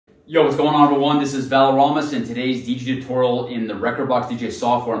Yo, what's going on, everyone? This is Valoramous, and today's DJ tutorial in the Rekordbox DJ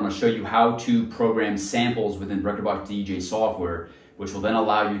software, I'm going to show you how to program samples within Rekordbox DJ software, which will then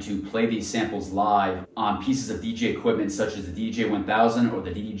allow you to play these samples live on pieces of DJ equipment such as the DJ1000 or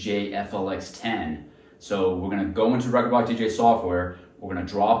the DJ FLX10. So we're going to go into Rekordbox DJ software, we're going to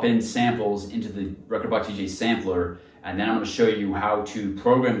drop in samples into the Rekordbox DJ sampler, and then I'm going to show you how to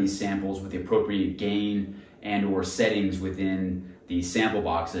program these samples with the appropriate gain and or settings within the sample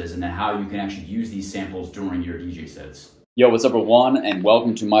boxes, and then how you can actually use these samples during your DJ sets. Yo, what's up everyone, and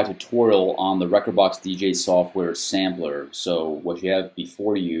welcome to my tutorial on the Rekordbox DJ software sampler. So what you have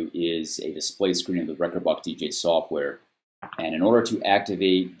before you is a display screen of the Rekordbox DJ software. And in order to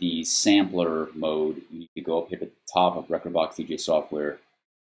activate the sampler mode, you need to go up here at the top of Rekordbox DJ software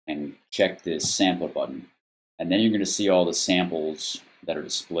and check this sampler button. And then you're going to see all the samples that are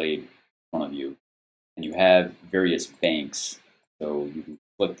displayed in front of you. And you have various banks. So you can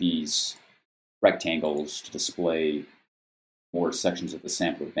click these rectangles to display more sections of the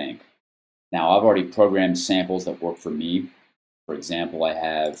sampler bank. Now, I've already programmed samples that work for me. For example, I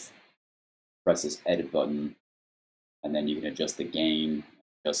have press this edit button, and then you can adjust the gain,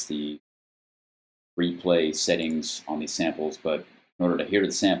 adjust the replay settings on these samples. But in order to hear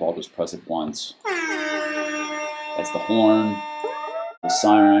the sample, I'll just press it once. That's the horn, the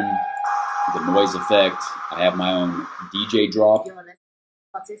siren, the noise effect. I have my own DJ drop.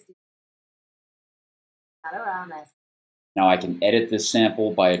 Now I can edit this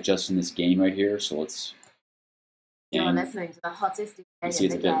sample by adjusting this gain right here. So let's. You're listening to the hottest DJ. You can see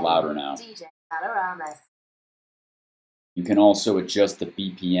it's a bit louder now. DJ Valoramous. You can also adjust the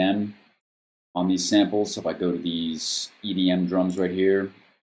BPM on these samples. So if I go to these EDM drums right here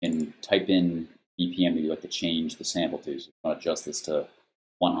and type in BPM that you'd like to change the sample to, so you want to adjust this to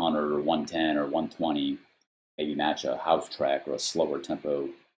 100 or 110 or 120, maybe match a house track or a slower tempo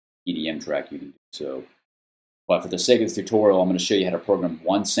EDM track, you can do so. But for the sake of this tutorial, I'm going to show you how to program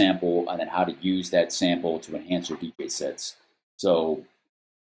one sample and then how to use that sample to enhance your DJ sets. So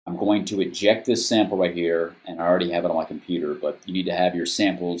I'm going to eject this sample right here, and I already have it on my computer, but you need to have your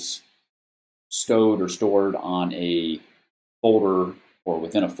samples stowed or stored on a folder or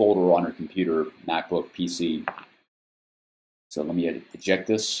within a folder on your computer, MacBook, PC. So let me eject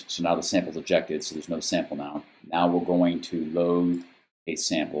this. So now the sample's ejected, so there's no sample now. Now we're going to load a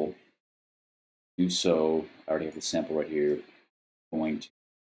sample. Do so, I already have the sample right here. I'm going to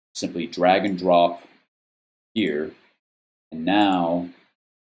simply drag and drop here. And now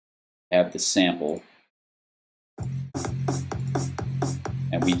I have the sample.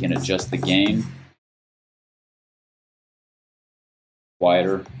 And we can adjust the gain.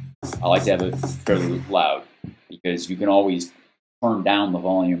 Quieter. I like to have it fairly loud because you can always turn down the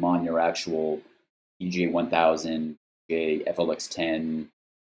volume on your actual DJ1000, DJ FLX10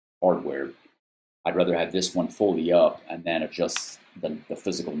 hardware. I'd rather have this one fully up and then adjust the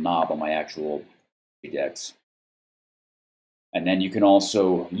physical knob on my actual decks. And then you can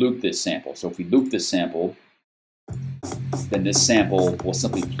also loop this sample. So if we loop this sample, then this sample will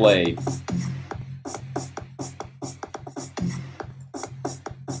simply play.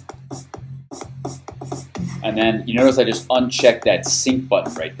 And then you notice I just unchecked that sync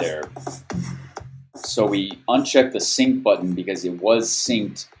button right there. So we unchecked the sync button because it was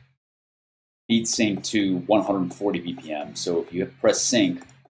synced, beat sync to 140 BPM. So if you press sync,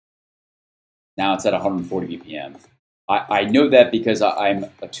 now it's at 140 BPM. I know that because I'm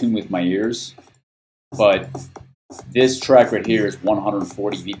attuned with my ears, but this track right here is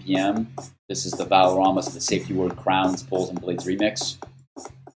 140 BPM. This is the Valoramous, the Safety Word Crowns, Pulls and Blades remix.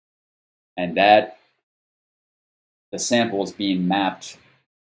 And that the sample is being mapped,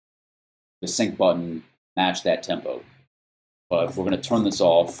 the sync button match that tempo. But we're going to turn this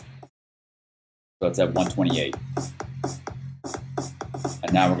off, so it's at 128.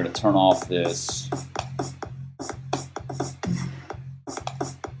 And now we're going to turn off this.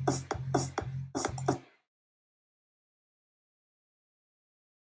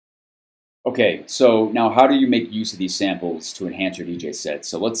 Okay, so now how do you make use of these samples to enhance your DJ set?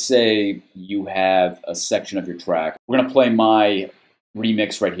 So let's say you have a section of your track. We're going to play my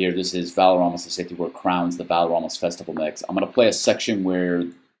remix right here. This is Valoramous, the Safety Word Crowns, the Valoramous Festival mix. I'm going to play a section where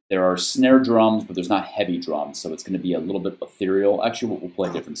there are snare drums, but there's not heavy drums, so it's going to be a little bit ethereal. Actually, we'll play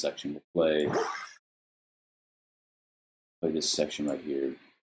a different section. We'll play this section right here.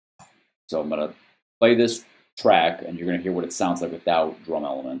 So I'm going to play this track, and you're going to hear what it sounds like without drum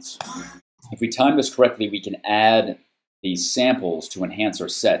elements. If we time this correctly, we can add these samples to enhance our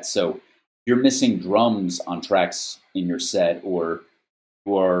set. So if you're missing drums on tracks in your set, or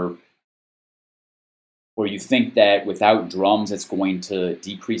or you think that without drums it's going to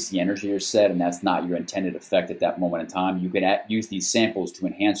decrease the energy of your set, and that's not your intended effect at that moment in time, you can use these samples to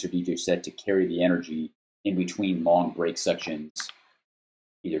enhance your DJ set to carry the energy in between long break sections,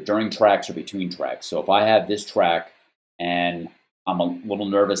 either during tracks or between tracks. So if I have this track and I'm a little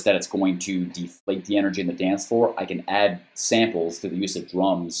nervous that it's going to deflate the energy in the dance floor, I can add samples through the use of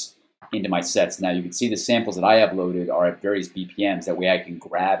drums into my sets. Now you can see the samples that I have loaded are at various BPMs. That way I can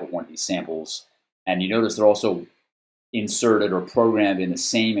grab at one of these samples. And you notice they're also inserted or programmed in the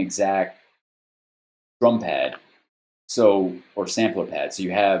same exact drum pad, or sampler pad. So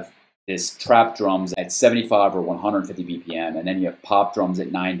you have this trap drums at 75 or 150 BPM, and then you have pop drums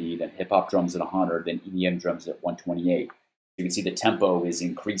at 90, then hip hop drums at 100, then EDM drums at 128. You can see the tempo is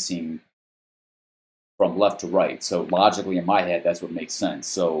increasing from left to right. So logically in my head, that's what makes sense.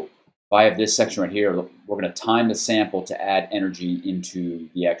 So if I have this section right here, we're going to time the sample to add energy into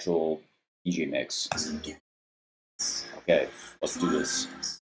the actual DJ mix. Okay, let's do this.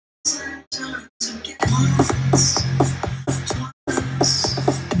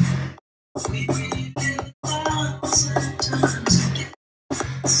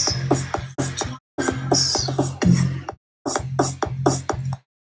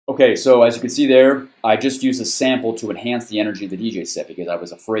 Okay, so as you can see there, I just used a sample to enhance the energy of the DJ set because I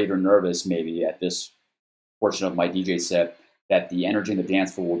was afraid or nervous maybe at this portion of my DJ set that the energy in the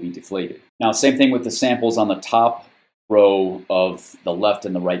dance floor will be deflated. Now, same thing with the samples on the top row of the left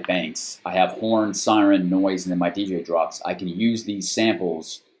and the right banks. I have horn, siren, noise, and then my DJ drops. I can use these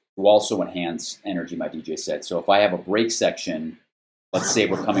samples to also enhance energy in my DJ set. So if I have a break section, let's say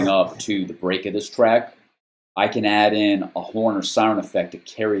we're coming up to the break of this track, I can add in a horn or siren effect to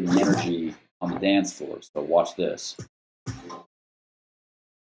carry the energy on the dance floor. So watch this.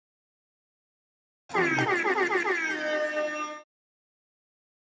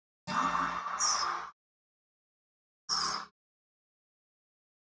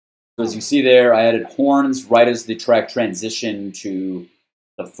 So as you see there, I added horns right as the track transitioned to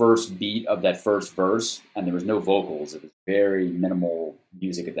the first beat of that first verse, and there was no vocals. It was very minimal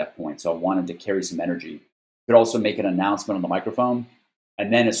music at that point, so I wanted to carry some energy. You could also make an announcement on the microphone,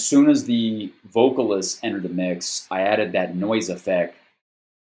 and then as soon as the vocalist entered the mix, I added that noise effect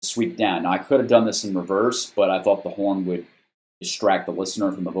to sweep down. Now, I could have done this in reverse, but I thought the horn would distract the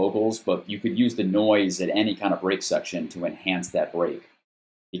listener from the vocals, but you could use the noise at any kind of break section to enhance that break.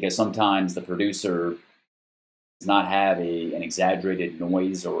 Because sometimes the producer does not have an exaggerated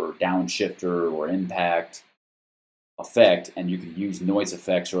noise or downshifter or impact effect, and you can use noise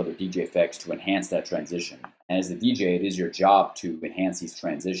effects or other DJ effects to enhance that transition. And as the DJ, it is your job to enhance these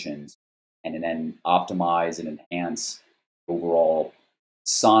transitions and then optimize and enhance overall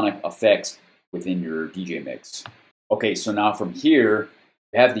sonic effects within your DJ mix. Okay, so now from here,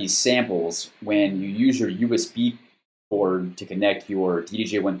 you have these samples. When you use your USB cord to connect your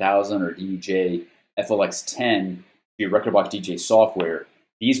DDJ 1000 or DDJ FLX10 to your Rekordbox DJ software,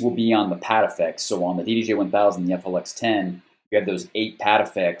 these will be on the pad effects. So on the DDJ 1000 and the FLX10, you have those 8 pad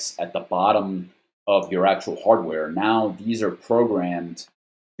effects at the bottom of your actual hardware. Now these are programmed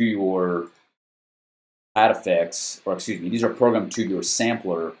to your pad effects, or excuse me, these are programmed to your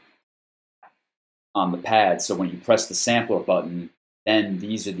sampler on the pad. So when you press the sampler button, then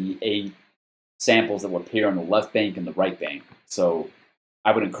these are the 8 samples that will appear on the left bank and the right bank. So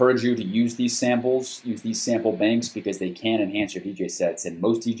I would encourage you to use these samples, use these sample banks, because they can enhance your DJ sets. And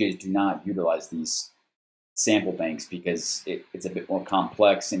most DJs do not utilize these sample banks because it's a bit more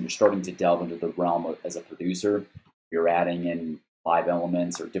complex, and you're starting to delve into the realm as a producer. You're adding in live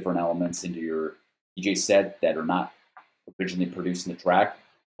elements or different elements into your DJ set that are not originally produced in the track.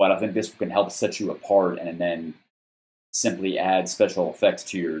 But I think this can help set you apart, and then simply add special effects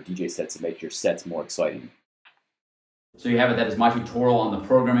to your DJ sets to make your sets more exciting. So you have it. That is my tutorial on the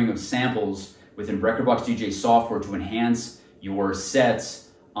programming of samples within Rekordbox DJ software to enhance your sets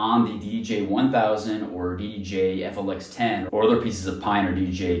on the DDJ 1000 or DDJ FLX10 or other pieces of Pioneer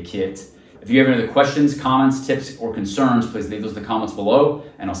DJ kit. If you have any other questions, comments, tips, or concerns, please leave those in the comments below,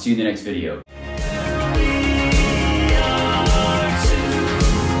 and I'll see you in the next video.